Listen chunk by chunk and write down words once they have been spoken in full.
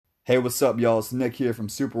Hey, what's up, y'all? It's Nick here from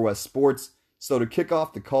Super West Sports. So, to kick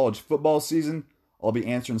off the college football season, I'll be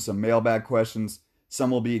answering some mailbag questions. Some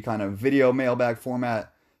will be kind of video mailbag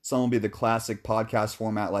format, some will be the classic podcast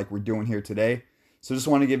format like we're doing here today. So, just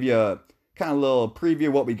want to give you a kind of little preview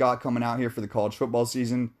of what we got coming out here for the college football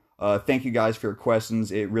season. Thank you guys for your questions.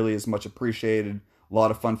 It really is much appreciated. A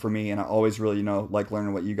lot of fun for me, and I always really, like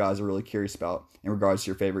learning what you guys are really curious about in regards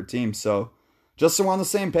to your favorite team. So, just so we're on the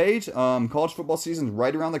same page, college football season's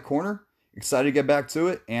right around the corner. Excited to get back to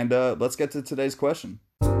it, and let's get to today's question.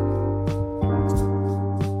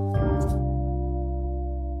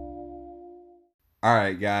 All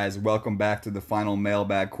right, guys, welcome back to the final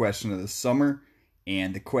mailbag question of the summer.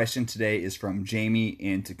 And the question today is from Jamie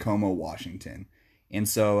in Tacoma, Washington. And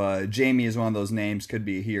so Jamie is one of those names, could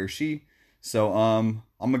be a he or she. So I'm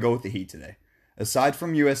going to go with the he today. Aside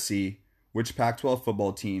from USC, which Pac-12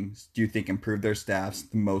 football teams do you think improved their staffs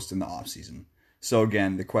the most in the offseason? So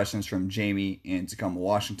again, the question is from Jamie in Tacoma,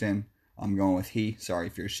 Washington. I'm going with he. Sorry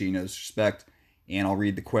if you're she, no disrespect. And I'll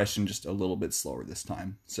read the question just a little bit slower this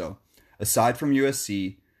time. So, aside from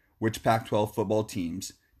USC, which Pac-12 football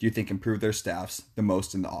teams do you think improved their staffs the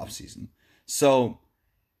most in the offseason? So,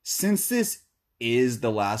 since this is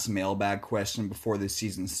the last mailbag question before the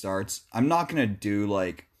season starts, I'm not going to do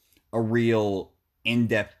like a real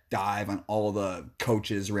in-depth dive on all the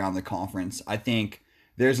coaches around the conference. I think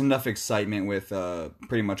there's enough excitement with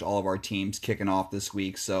pretty much all of our teams kicking off this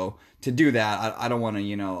week. So to do that, I don't want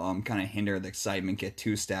to, kind of hinder the excitement, get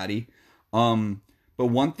too statty. But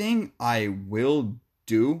one thing I will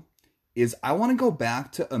do is I want to go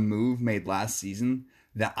back to a move made last season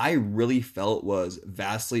that I really felt was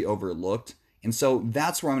vastly overlooked. And so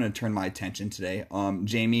that's where I'm going to turn my attention today.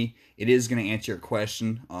 Jamie, it is going to answer your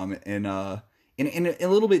question in a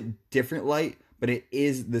little bit different light, but it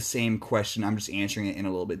is the same question. I'm just answering it in a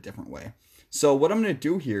little bit different way. So what I'm going to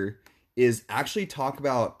do here is actually talk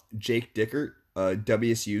about Jake Dickert,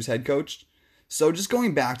 WSU's head coach. So just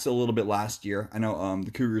going back to a little bit last year, I know the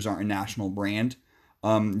Cougars aren't a national brand.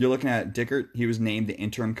 You're looking at Dickert. He was named the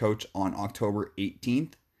interim coach on October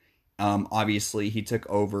 18th. Obviously, he took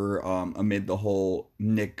over amid the whole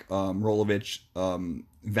Nick Rolovich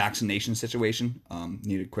vaccination situation.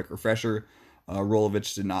 Needed a quick refresher.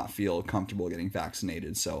 Rolovich did not feel comfortable getting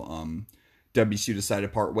vaccinated, so WSU decided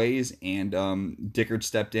to part ways, and Dickert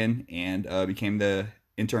stepped in and became the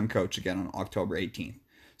interim coach again on October 18th.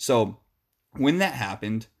 So when that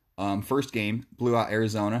happened, first game, blew out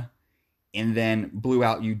Arizona, and then blew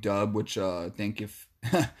out UW, which I think if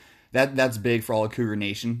that's big for all of Cougar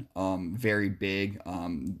Nation. Very big.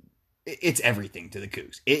 It's everything to the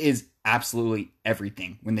Cougs. It is absolutely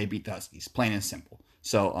everything when they beat the Huskies, plain and simple.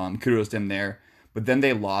 So kudos to them there. But then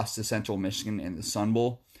they lost to Central Michigan in the Sun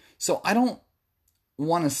Bowl. So I don't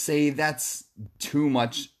want to say that's too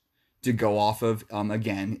much to go off of.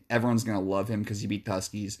 Again, everyone's going to love him because he beat the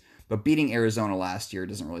Huskies. But beating Arizona last year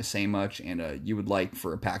doesn't really say much. And you would like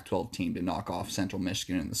for a Pac-12 team to knock off Central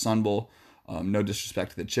Michigan in the Sun Bowl. No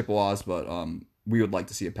disrespect to the Chippewas, but we would like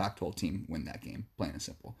to see a Pac-12 team win that game, plain and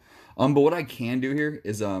simple. But what I can do here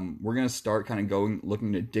is we're going to start kind of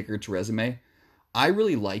looking at Dickert's resume. I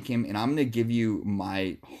really like him, and I'm going to give you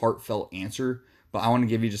my heartfelt answer, but I want to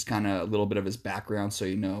give you just kind of a little bit of his background so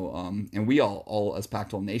you know, and we all as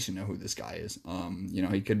Pac-12 Nation know who this guy is.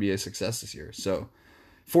 He could be a success this year. So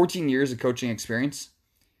 14 years of coaching experience.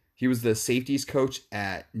 He was the safeties coach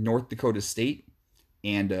at North Dakota State,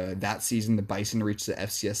 and that season the Bison reached the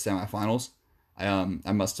FCS semifinals.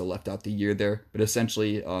 I must have left out the year there, but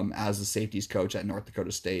essentially as the safeties coach at North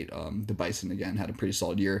Dakota State, the Bison again had a pretty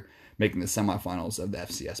solid year, making the semifinals of the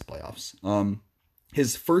FCS playoffs.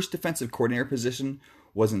 His first defensive coordinator position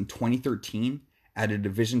was in 2013 at a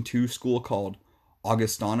Division II school called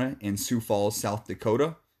Augustana in Sioux Falls, South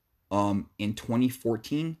Dakota. In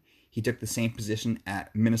 2014, he took the same position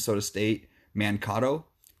at Minnesota State Mankato,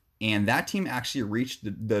 and that team actually reached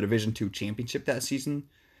the Division II championship that season.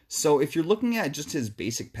 So if you're looking at just his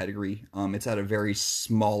basic pedigree, it's at a very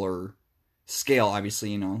smaller scale,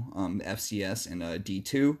 obviously, the FCS and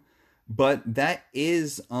D2. But that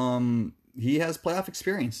is, he has playoff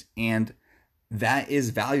experience, and that is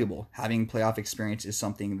valuable. Having playoff experience is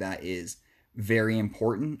something that is very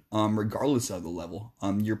important, regardless of the level.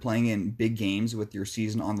 You're playing in big games with your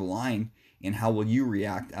season on the line, and how will you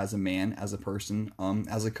react as a man, as a person,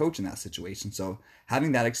 as a coach in that situation? So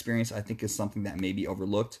having that experience, I think, is something that may be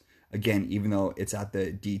overlooked. Again, even though it's at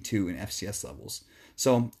the D2 and FCS levels.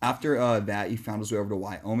 So after that, he found his way over to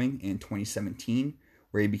Wyoming in 2017,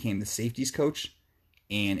 where he became the safeties coach.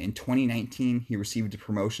 And in 2019, he received a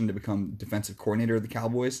promotion to become defensive coordinator of the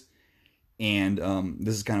Cowboys. And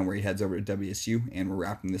this is kind of where he heads over to WSU, and we're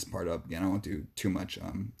wrapping this part up. Again, I won't do too much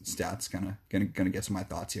stats, kind of gonna get to my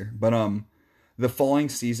thoughts here. But the following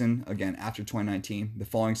season, again, after 2019, the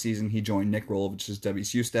following season, he joined Nick Rolovich's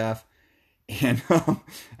WSU staff. And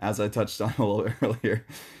as I touched on a little bit earlier,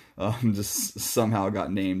 just somehow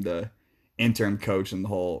got named the interim coach in the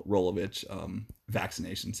whole Rolovich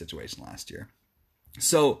vaccination situation last year.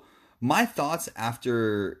 So my thoughts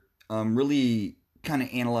after really kind of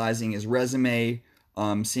analyzing his resume,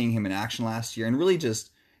 seeing him in action last year, and really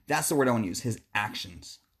just, that's the word I want to use, his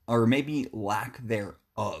actions, or maybe lack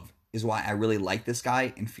thereof, is why I really like this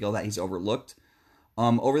guy and feel that he's overlooked.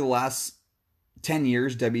 Over the last 10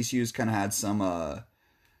 years, WSU's kind of had some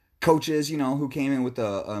coaches, who came in with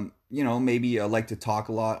maybe like to talk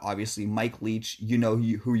a lot. Obviously, Mike Leach,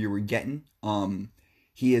 who you were getting.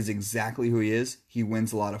 He is exactly who he is. He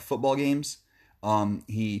wins a lot of football games.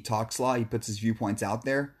 He talks a lot. He puts his viewpoints out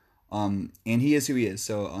there. And he is who he is.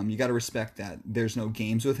 So you got to respect that. There's no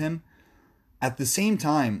games with him. At the same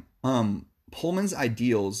time, Pullman's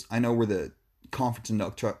ideals, I know, were the conference and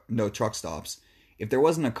no truck stops. If there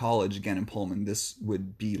wasn't a college, again, in Pullman, this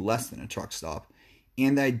would be less than a truck stop.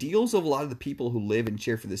 And the ideals of a lot of the people who live and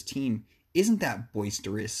cheer for this team isn't that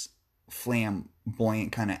boisterous,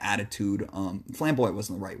 flamboyant kind of attitude. Flamboyant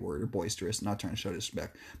wasn't the right word, or boisterous, not trying to show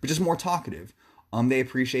disrespect, but just more talkative. They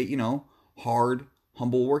appreciate, hard,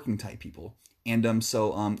 humble working type people. And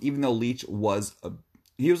so even though Leach was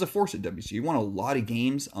a force at WSU, he won a lot of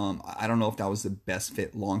games. I don't know if that was the best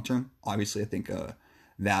fit long term. Obviously, I think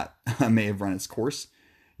that may have run its course.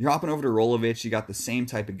 You're hopping over to Rolovich, you got the same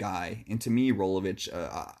type of guy. And to me, Rolovich,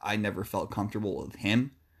 I never felt comfortable with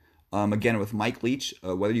him. Again, with Mike Leach,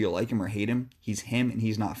 whether you like him or hate him, he's him and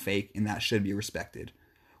he's not fake, and that should be respected.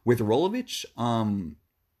 With Rolovich,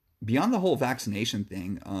 beyond the whole vaccination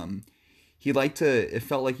thing, it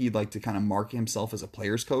felt like he'd like to kind of market himself as a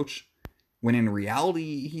player's coach, when in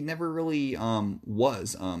reality, he never really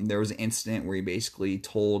was. There was an incident where he basically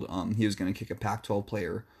told he was going to kick a Pac-12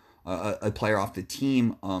 player, a player off the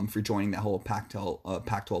team for joining that whole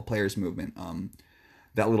Pac-12 players movement,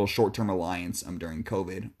 that little short-term alliance during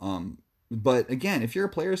COVID. But again, if you're a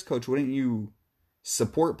players coach, wouldn't you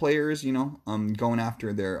support players, going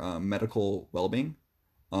after their medical well-being?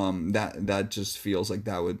 That just feels like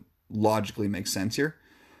that would logically make sense here.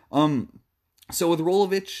 So with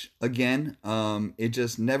Rolovich, again, it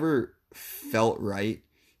just never felt right.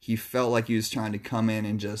 He felt like he was trying to come in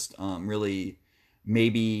and just really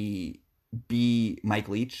maybe be Mike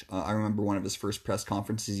Leach. I remember one of his first press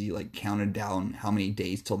conferences, he counted down how many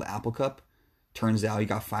days till the Apple Cup. Turns out he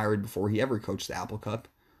got fired before he ever coached the Apple Cup,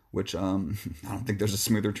 which I don't think there's a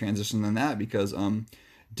smoother transition than that, because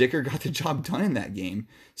Dicker got the job done in that game.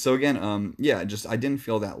 So again, I didn't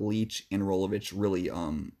feel that Leach and Rolovich really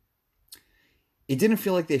it didn't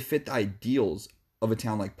feel like they fit the ideals of a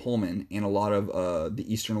town like Pullman and a lot of the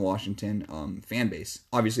Eastern Washington fan base.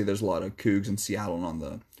 Obviously, there's a lot of Cougs in Seattle and on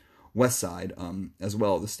the west side as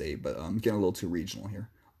well of the state, but I'm getting a little too regional here.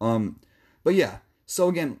 But yeah, so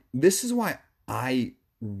again, this is why I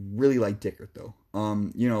really like Dickert, though.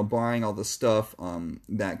 Barring all the stuff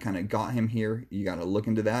that kind of got him here, you got to look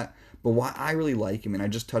into that. But why I really like him, and I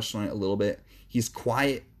just touched on it a little bit, he's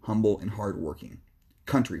quiet, humble, and hardworking.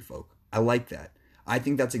 Country folk. I like that. I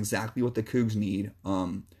think that's exactly what the Cougs need.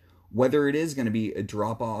 Whether it is going to be a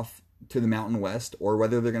drop-off to the Mountain West or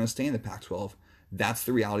whether they're going to stay in the Pac-12, that's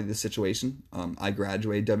the reality of the situation. I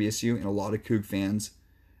graduated WSU, and a lot of Coug fans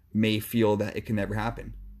may feel that it can never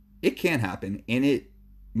happen. It can happen, and it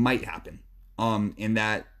might happen. And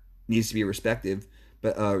that needs to be respected.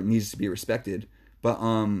 But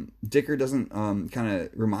Dicker doesn't kind of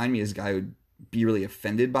remind me as a guy who would be really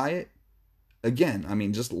offended by it. Again, I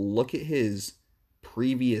mean, just look at his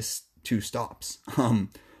previous two stops.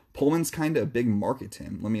 Pullman's kind of a big market to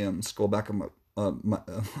him. Let me scroll back on my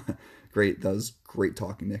great. That was great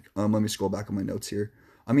talking, Nick. Let me scroll back on my notes here.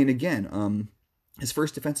 I mean, again, his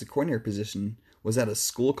first defensive coordinator position was at a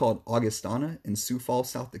school called Augustana in Sioux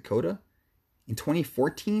Falls, South Dakota. In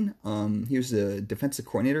 2014, he was a defensive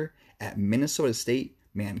coordinator at Minnesota State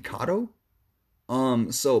Mankato.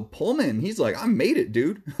 So Pullman, he's like, I made it,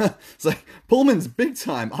 dude. It's like, Pullman's big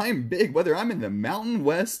time. I'm big. Whether I'm in the Mountain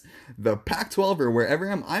West, the Pac-12, or wherever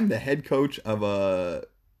I'm the head coach of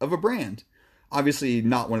a brand. Obviously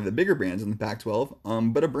not one of the bigger brands in the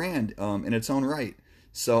Pac-12, but a brand in its own right.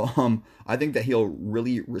 So I think that he'll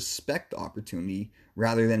really respect the opportunity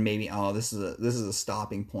rather than maybe, this is a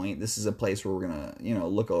stopping point. This is a place where we're gonna,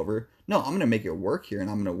 look over. No, I'm gonna make it work here, and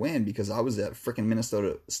I'm gonna win because I was at freaking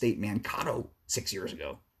Minnesota State Mankato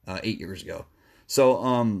 8 years ago.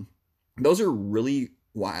 So those are really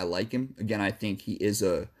why I like him. Again, I think he is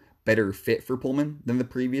a better fit for Pullman than the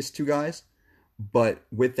previous two guys. But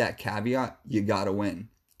with that caveat, you got to win.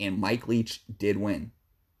 And Mike Leach did win.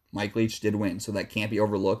 Mike Leach did win, so that can't be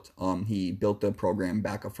overlooked. He built the program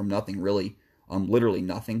back up from nothing, really, literally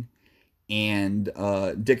nothing. And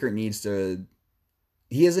Dickert needs to.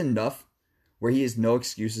 He has enough where he has no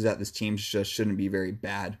excuses that this team just shouldn't be very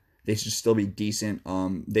bad. They should still be decent.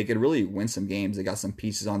 They could really win some games. They got some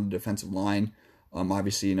pieces on the defensive line.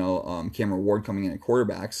 Obviously, Cameron Ward coming in at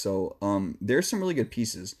quarterback. So there's some really good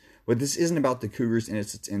pieces. But this isn't about the Cougars in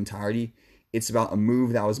its entirety. It's about a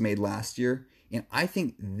move that was made last year. And I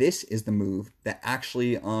think this is the move that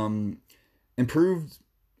actually improved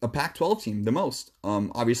a Pac-12 team the most.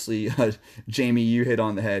 Obviously, Jamie, you hit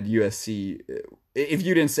on the head. USC. If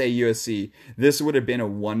you didn't say USC, this would have been a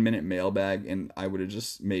 1-minute mailbag, and I would have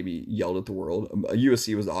just maybe yelled at the world.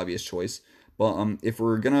 USC was the obvious choice. But if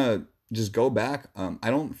we're going to just go back, I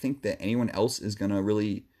don't think that anyone else is going to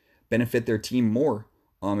really benefit their team more.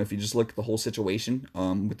 If you just look at the whole situation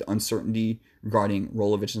with the uncertainty regarding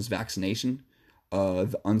Rolovich's vaccination,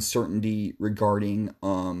 the uncertainty regarding,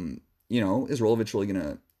 is Rolovich really going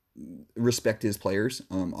to respect his players?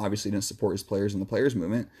 Obviously, going to support his players in the players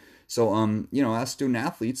movement. So, as student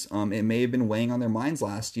athletes, it may have been weighing on their minds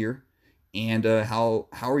last year. And how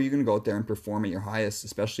are you going to go out there and perform at your highest,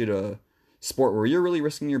 especially at a sport where you're really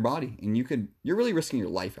risking your body and you're really risking your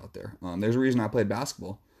life out there. There's a reason I played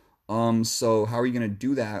basketball. So how are you going to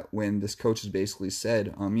do that when this coach has basically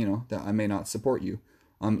said, that I may not support you,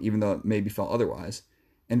 even though it maybe felt otherwise.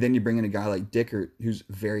 And then you bring in a guy like Dickert, who's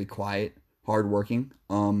very quiet, hardworking,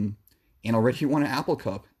 and already won an Apple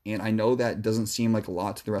Cup. And I know that doesn't seem like a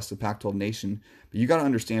lot to the rest of the Pac-12 nation, but you got to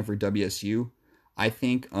understand for WSU, I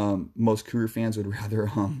think most Cougar fans would rather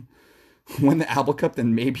win the Apple Cup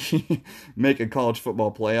than maybe make a college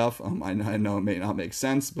football playoff. I know it may not make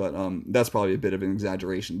sense, but that's probably a bit of an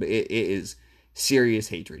exaggeration. But it is serious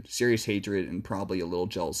hatred, and probably a little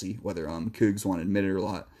jealousy, whether Cougs want to admit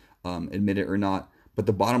it or not. But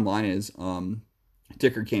the bottom line is,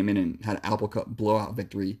 Dickert came in and had an Apple Cup blowout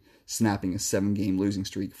victory, snapping a 7-game losing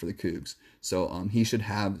streak for the Cougs. So he should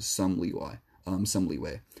have some leeway.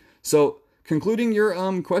 So concluding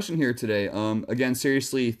your question here today. Again,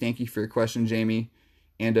 seriously, thank you for your question, Jamie.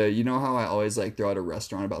 And you know how I always throw out a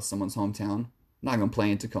restaurant about someone's hometown? I'm not gonna play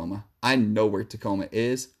in Tacoma. I know where Tacoma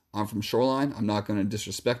is. I'm from Shoreline. I'm not gonna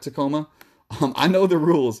disrespect Tacoma. I know the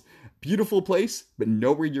rules. Beautiful place, but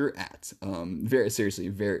know where you're at. Very seriously,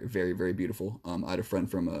 very, very, very beautiful. I had a friend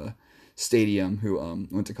from a stadium who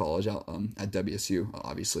went to college out at WSU,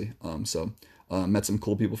 obviously. So met some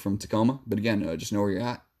cool people from Tacoma. But again, just know where you're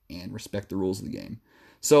at and respect the rules of the game.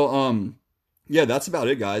 So yeah, that's about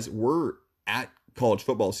it, guys. We're at college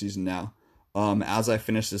football season now. As I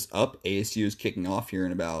finish this up, ASU is kicking off here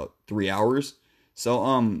in about 3 hours.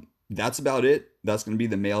 So that's about it. That's going to be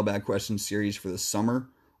the mailbag question series for the summer.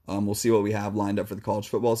 We'll see what we have lined up for the college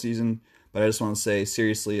football season. But I just want to say,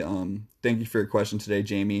 seriously, thank you for your question today,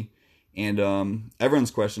 Jamie. And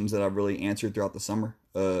everyone's questions that I've really answered throughout the summer.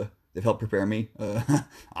 They've helped prepare me. I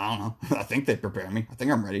don't know. I think they prepare me. I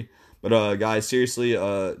think I'm ready. But guys, seriously,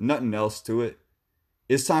 nothing else to it.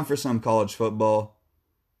 It's time for some college football.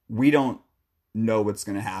 We don't know what's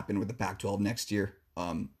going to happen with the Pac-12 next year.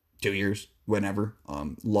 2 years, whenever. A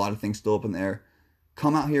lot of things still up in the air.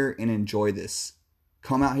 Come out here and enjoy this.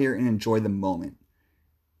 Come out here and enjoy the moment.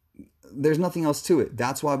 There's nothing else to it.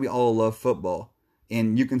 That's why we all love football.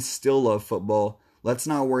 And you can still love football. Let's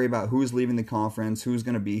not worry about who's leaving the conference, who's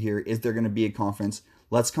going to be here, is there going to be a conference.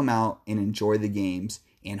 Let's come out and enjoy the games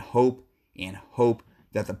and hope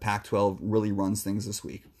that the Pac-12 really runs things this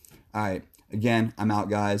week. All right. Again, I'm out,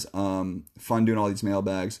 guys. Fun doing all these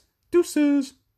mailbags. Deuces.